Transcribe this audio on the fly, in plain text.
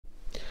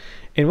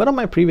In one of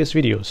my previous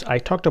videos, I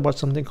talked about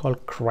something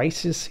called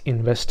crisis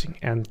investing,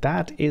 and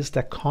that is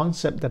the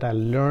concept that I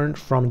learned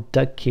from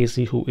Doug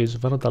Casey, who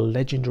is one of the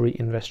legendary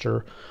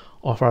investor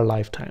of our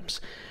lifetimes.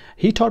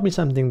 He taught me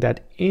something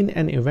that in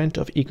an event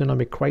of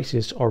economic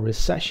crisis or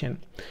recession,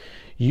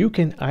 you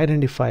can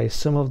identify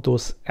some of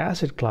those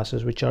asset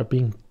classes which are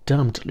being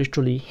dumped,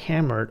 literally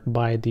hammered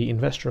by the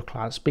investor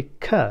class,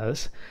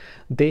 because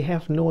they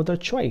have no other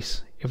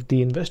choice. If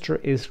the investor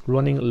is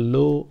running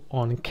low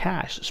on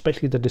cash,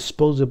 especially the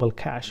disposable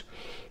cash,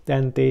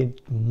 then they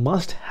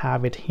must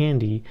have it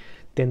handy.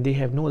 Then they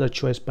have no other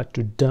choice but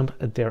to dump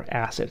their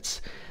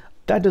assets.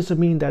 That doesn't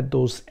mean that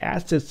those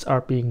assets are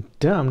being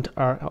dumped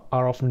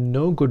are of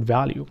no good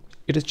value.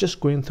 It is just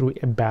going through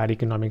a bad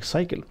economic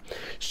cycle.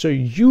 So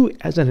you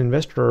as an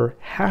investor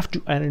have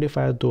to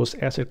identify those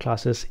asset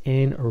classes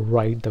and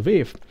ride the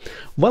wave.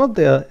 One of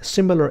the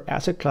similar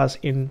asset class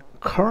in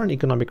current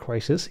economic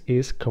crisis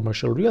is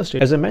commercial real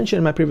estate. As I mentioned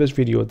in my previous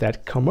video,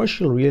 that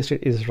commercial real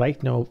estate is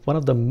right now one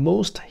of the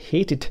most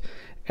hated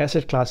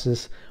asset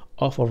classes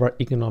of our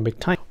economic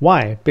time.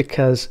 Why?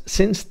 Because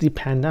since the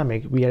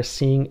pandemic, we are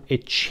seeing a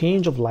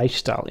change of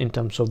lifestyle in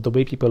terms of the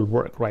way people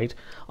work, right?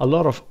 A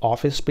lot of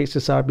office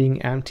spaces are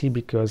being empty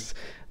because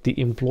the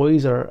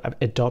employees are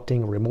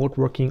adopting remote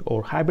working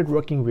or hybrid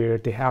working, where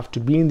they have to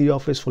be in the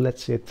office for,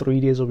 let's say, 3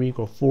 days a week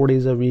or 4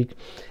 days a week,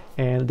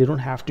 and they don't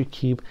have to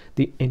keep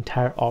the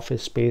entire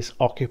office space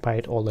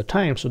occupied all the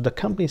time. So the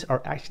companies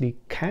are actually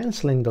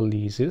canceling the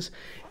leases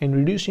and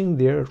reducing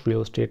their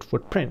real estate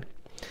footprint.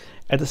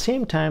 At the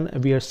same time,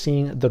 we are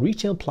seeing the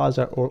retail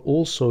plaza are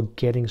also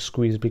getting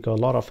squeezed because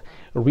a lot of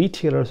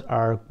retailers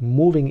are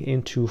moving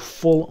into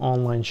full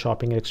online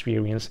shopping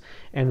experience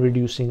and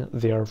reducing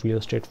their real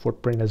estate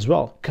footprint as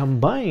well.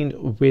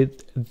 Combined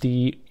with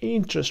the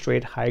interest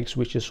rate hikes,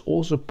 which is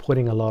also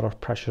putting a lot of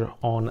pressure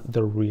on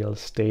the real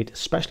estate,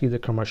 especially the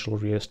commercial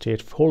real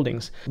estate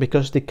holdings,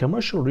 because the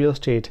commercial real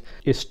estate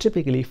is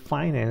typically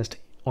financed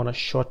on a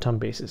short-term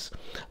basis.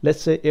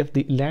 Let's say if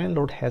the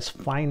landlord has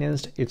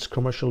financed its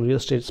commercial real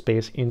estate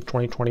space in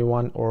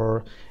 2021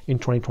 or in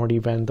 2020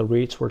 when the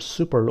rates were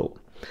super low,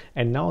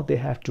 and now they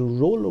have to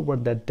roll over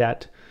that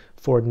debt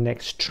for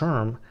next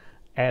term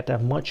at a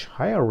much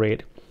higher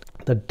rate,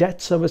 the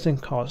debt servicing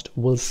cost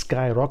will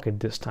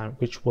skyrocket this time,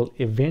 which will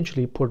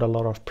eventually put a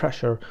lot of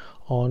pressure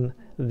on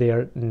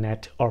their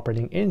net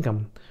operating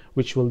income,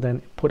 which will then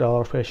put a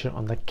lot of pressure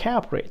on the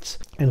cap rates.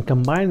 And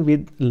combined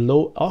with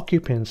low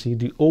occupancy,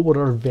 the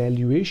overall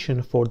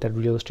valuation for that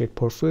real estate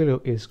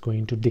portfolio is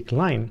going to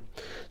decline.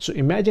 So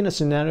imagine a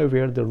scenario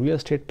where the real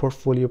estate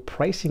portfolio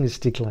pricing is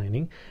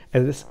declining,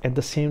 and at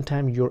the same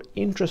time your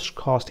interest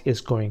cost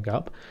is going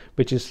up,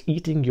 which is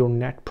eating your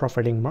net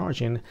profiting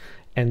margin,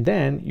 and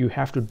then you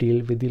have to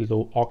deal with the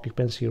low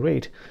occupancy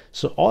rate.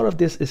 So all of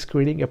this is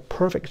creating a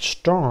perfect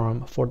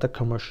storm for the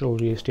commercial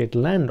real estate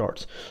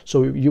landlords.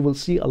 So you will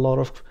see a lot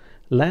of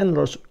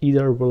landlords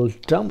either will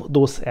dump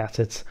those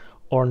assets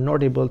or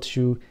not able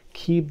to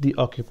keep the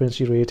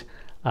occupancy rate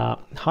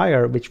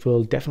higher, which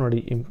will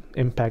definitely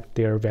impact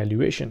their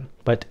valuation.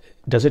 But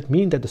does it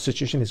mean that the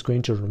situation is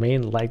going to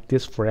remain like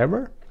this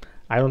forever?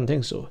 I don't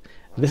think so.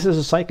 This is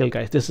a cycle,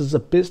 guys. This is a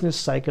business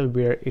cycle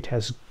where it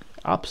has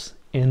ups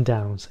and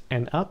downs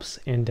and ups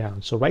and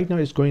downs. So right now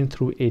it's going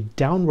through a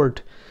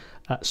downward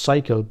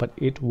cycle, but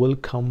it will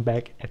come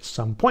back at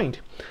some point.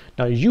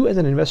 Now you as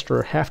an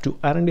investor have to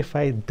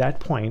identify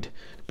that point,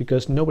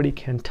 because nobody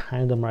can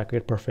time the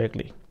market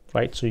perfectly,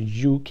 right? So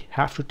you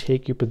have to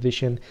take your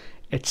position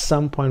at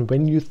some point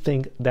when you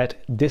think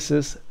that this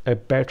is a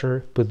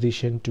better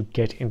position to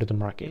get into the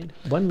market.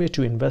 One way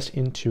to invest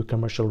into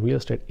commercial real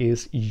estate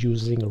is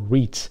using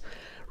REITs,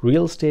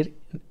 real estate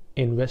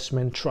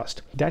investment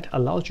trust, that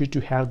allows you to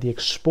have the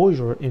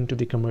exposure into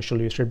the commercial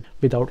real estate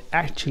without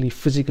actually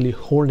physically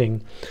holding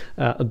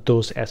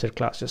those asset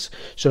classes.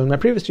 So in my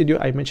previous video,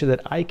 I mentioned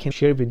that I can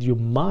share with you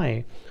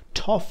my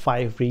top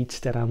 5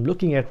 REITs that I'm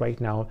looking at right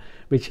now,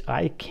 which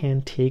I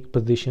can take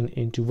position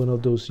into one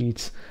of those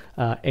REITs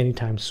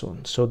anytime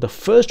soon. So the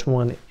first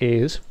one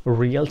is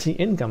Realty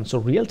Income. So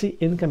Realty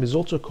Income is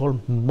also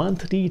called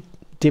monthly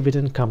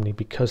dividend company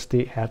because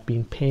they have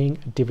been paying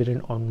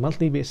dividend on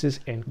monthly basis,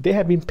 and they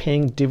have been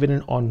paying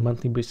dividend on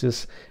monthly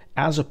basis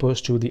as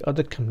opposed to the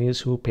other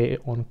companies who pay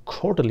on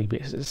quarterly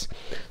basis.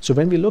 So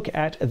when we look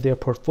at their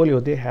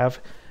portfolio, they have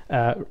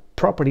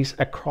properties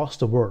across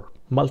the world,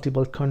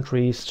 multiple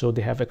countries, so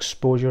they have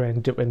exposure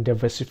and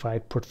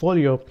diversified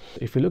portfolio.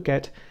 If you look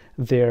at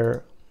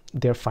their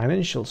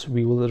financials,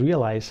 we will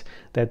realize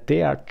that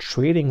they are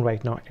trading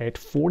right now at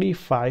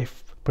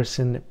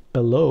 45%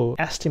 below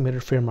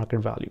estimated fair market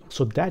value.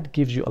 So that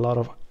gives you a lot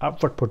of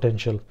upward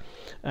potential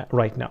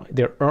right now.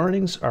 Their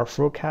earnings are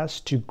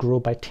forecast to grow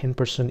by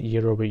 10%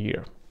 year over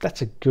year.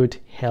 That's a good,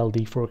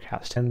 healthy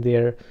forecast. And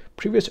their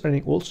previous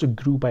earning also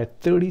grew by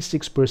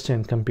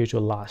 36% compared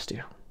to last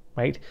year,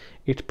 right?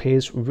 It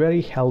pays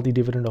very healthy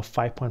dividend of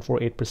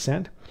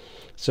 5.48%.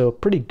 So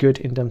pretty good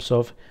in terms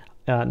of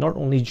not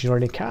only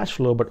generating cash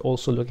flow, but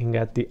also looking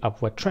at the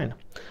upward trend.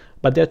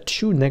 But there are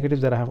two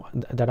negatives that I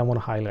want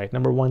to highlight.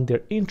 Number one,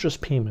 their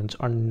interest payments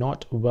are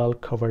not well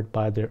covered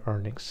by their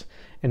earnings.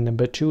 And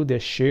number two,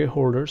 their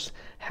shareholders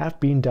have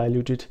been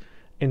diluted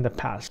in the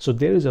past. So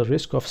there is a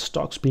risk of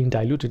stocks being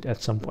diluted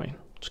at some point.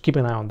 So keep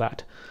an eye on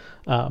that.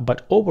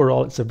 But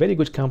overall, it's a very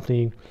good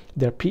company.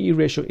 Their PE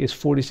ratio is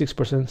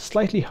 46%,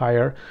 slightly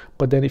higher.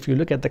 But then if you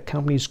look at the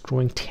companies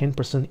growing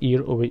 10%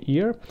 year over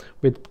year,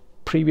 with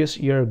previous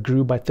year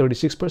grew by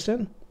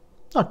 36%,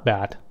 not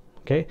bad.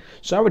 Okay,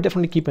 so I would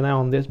definitely keep an eye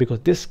on this, because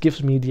this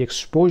gives me the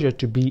exposure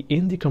to be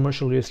in the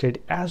commercial real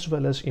estate as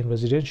well as in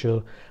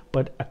residential,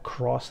 but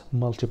across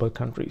multiple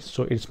countries.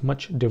 So it's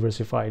much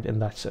diversified in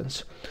that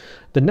sense.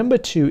 The number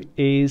two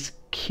is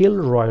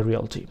Kilroy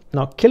Realty.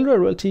 Now, Kilroy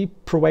Realty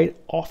provide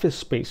office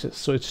spaces.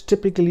 So it's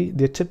typically,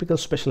 their typical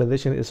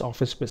specialization is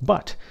office space,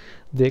 but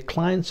their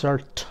clients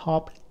are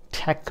top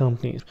tech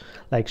companies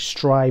like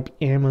Stripe,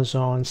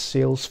 Amazon,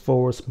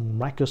 Salesforce,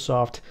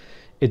 Microsoft,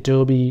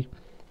 Adobe,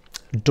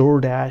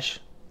 DoorDash,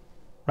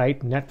 right,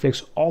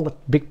 Netflix, all the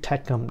big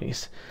tech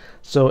companies.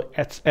 So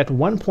at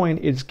one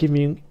point it's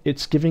giving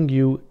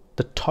you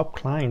the top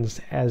clients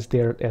as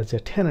their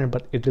tenant,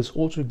 but it is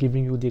also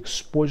giving you the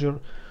exposure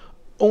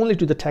only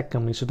to the tech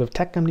company. So the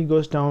tech company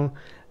goes down,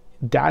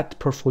 that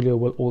portfolio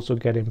will also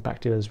get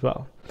impacted as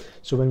well.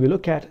 So when we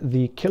look at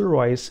the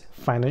Kilroy's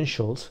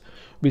financials,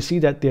 we see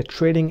that they're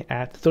trading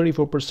at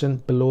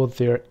 34% below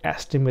their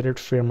estimated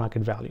fair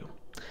market value,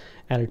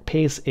 and it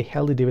pays a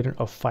healthy dividend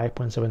of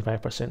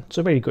 5.75%.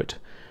 So very good.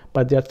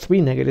 But there are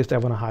three negatives that I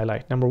want to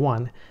highlight. Number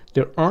one,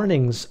 their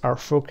earnings are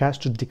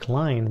forecast to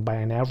decline by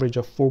an average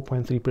of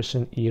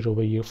 4.3% year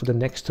over year for the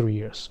next 3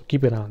 years.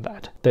 Keep an eye on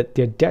that. That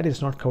their debt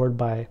is not covered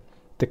by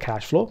the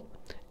cash flow,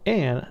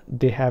 and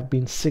they have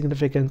been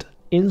significant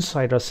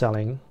insider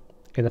selling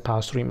in the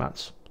past 3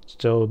 months.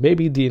 So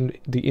maybe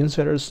the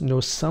insiders know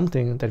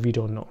something that we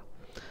don't know.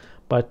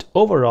 But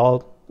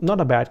overall, not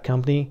a bad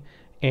company.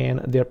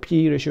 And their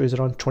PE ratio is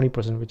around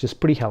 20%, which is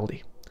pretty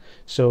healthy.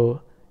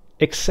 So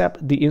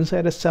except the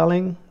insider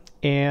selling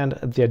and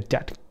their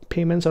debt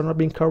payments are not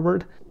being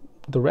covered,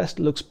 the rest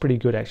looks pretty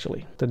good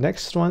actually. The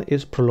next one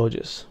is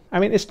Prologis. I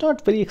mean, it's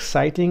not very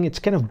exciting, it's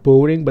kind of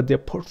boring, but their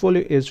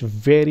portfolio is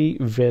very,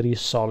 very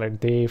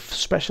solid. They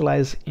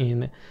specialize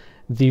in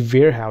the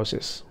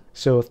warehouses.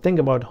 So think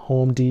about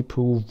Home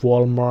Depot,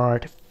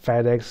 Walmart,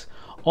 FedEx.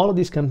 All of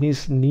these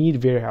companies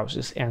need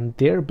warehouses, and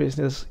their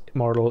business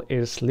model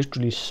is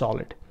literally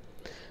solid.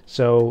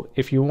 So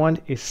if you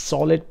want a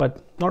solid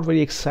but not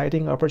very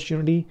exciting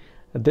opportunity,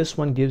 this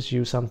one gives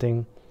you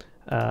something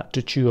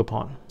to chew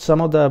upon. Some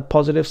of the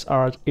positives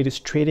are it is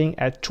trading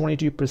at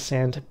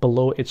 22%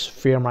 below its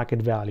fair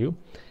market value.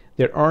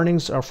 Their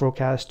earnings are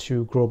forecast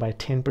to grow by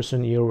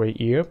 10% year over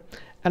year,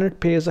 and it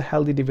pays a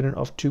healthy dividend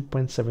of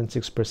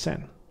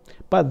 2.76%.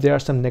 But there are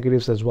some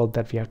negatives as well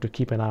that we have to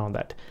keep an eye on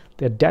that.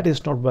 Their debt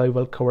is not very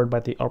well covered by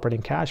the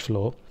operating cash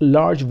flow.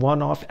 Large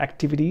one-off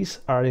activities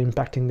are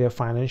impacting their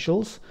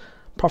financials.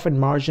 Profit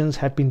margins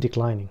have been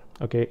declining.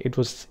 Okay, it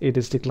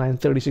is declined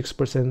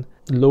 36%,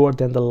 lower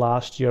than the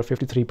last year,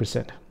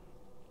 53%.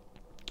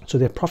 So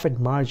their profit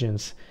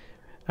margins,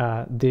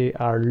 they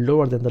are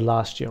lower than the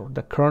last year.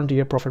 The current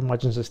year profit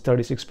margins is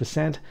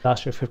 36%,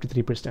 last year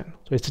 53%.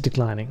 So it's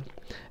declining.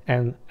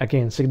 And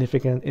again,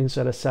 significant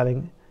insider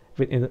selling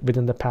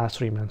within the past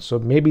 3 months. So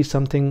maybe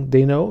something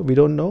they know, we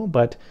don't know,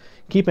 but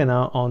keep an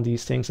eye on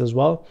these things as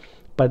well.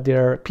 But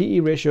their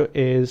PE ratio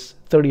is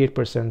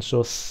 38%.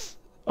 So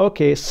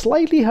okay,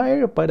 slightly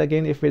higher, but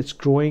again, if it's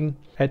growing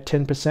at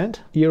 10%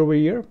 year over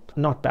year,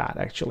 not bad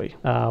actually.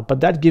 But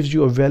that gives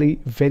you a very,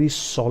 very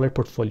solid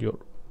portfolio.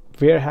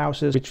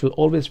 Warehouses, which will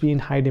always be in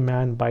high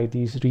demand by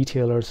these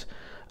retailers,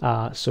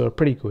 so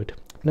pretty good.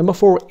 Number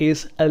 4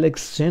 is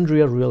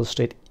Alexandria Real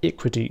Estate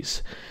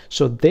Equities.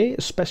 So they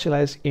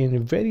specialize in a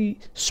very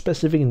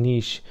specific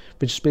niche,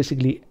 which is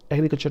basically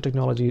agriculture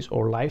technologies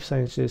or life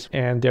sciences.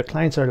 And their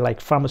clients are like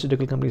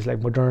pharmaceutical companies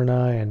like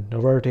Moderna and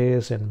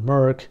Novartis and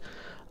Merck.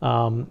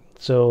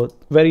 So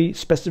very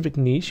specific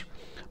niche.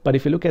 But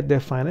if you look at their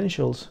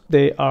financials,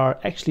 they are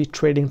actually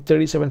trading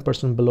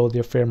 37% below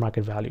their fair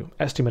market value,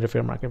 estimated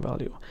fair market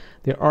value.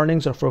 Their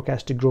earnings are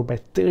forecast to grow by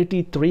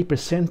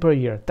 33% per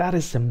year. That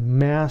is a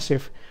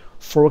massive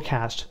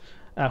forecast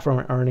from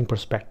an earning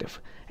perspective,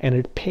 and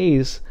it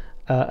pays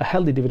a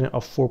healthy dividend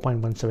of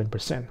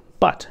 4.17%.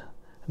 But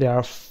there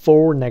are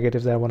 4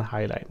 negatives that I want to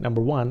highlight.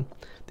 Number 1,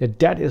 their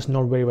debt is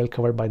not very well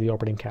covered by the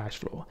operating cash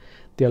flow.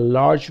 There are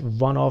large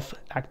one-off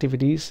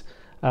activities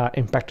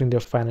impacting their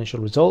financial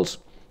results.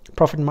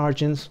 Profit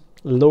margins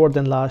lower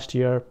than last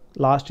year.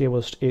 Last year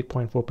was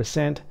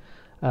 8.4%.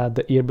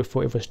 The year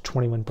before it was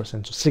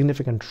 21%. So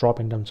significant drop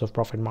in terms of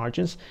profit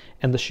margins,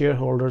 and the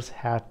shareholders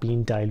have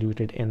been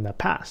diluted in the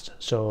past.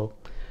 So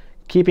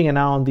keeping an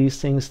eye on these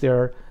things,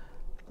 their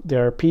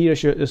PE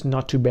ratio is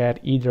not too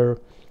bad either.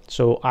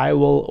 So I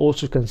will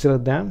also consider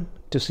them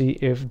to see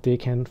if they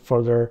can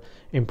further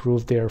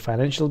improve their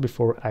financial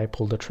before I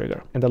pull the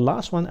trigger. And the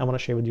last one I want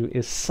to share with you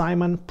is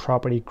Simon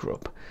Property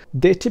Group.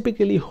 They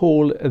typically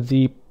hold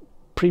the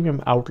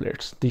premium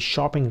outlets, the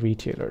shopping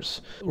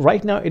retailers.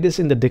 Right now it is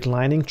in the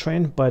declining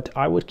trend, but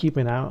I would keep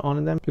an eye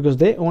on them because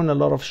they own a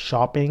lot of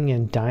shopping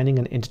and dining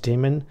and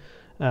entertainment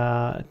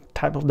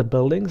type of the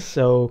buildings.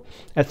 So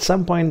at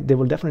some point they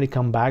will definitely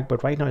come back,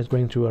 but right now it's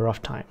going through a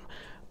rough time.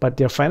 But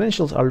their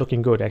financials are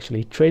looking good,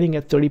 actually, trading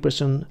at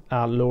 30%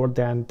 lower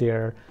than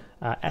their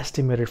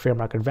estimated fair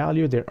market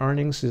value. Their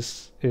earnings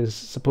is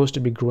supposed to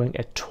be growing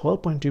at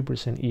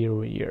 12.2% year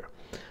over year.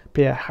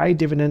 Pay a high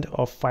dividend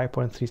of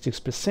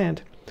 5.36%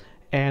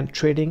 and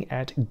trading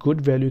at good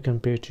value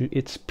compared to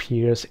its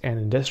peers and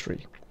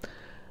industry.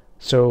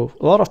 So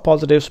a lot of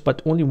positives,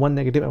 but only one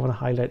negative I want to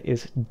highlight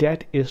is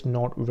debt is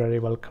not very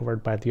well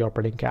covered by the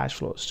operating cash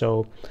flows.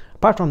 So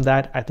apart from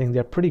that, I think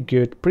they're pretty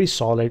good, pretty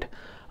solid.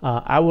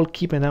 I will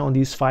keep an eye on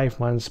these 5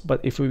 months, but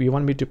if you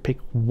want me to pick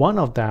one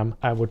of them,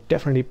 I would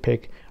definitely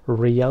pick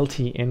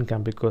Realty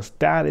Income because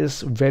that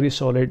is very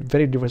solid,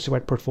 very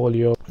diversified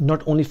portfolio,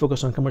 not only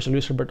focused on commercial real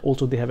estate, but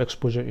also they have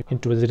exposure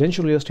into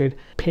residential real estate,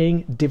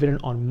 paying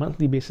dividend on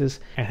monthly basis,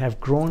 and have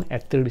grown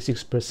at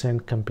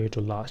 36% compared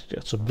to last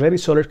year. So very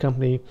solid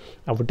company.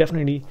 I would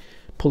definitely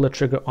pull the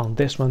trigger on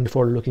this one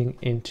before looking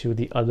into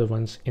the other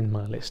ones in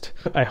my list.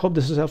 I hope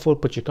this is helpful.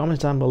 Put your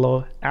comments down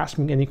below, ask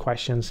me any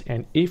questions,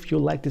 and if you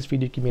like this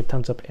video, give me a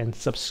thumbs up and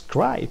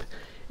subscribe,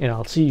 and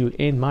I'll see you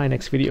in my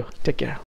next video. Take care.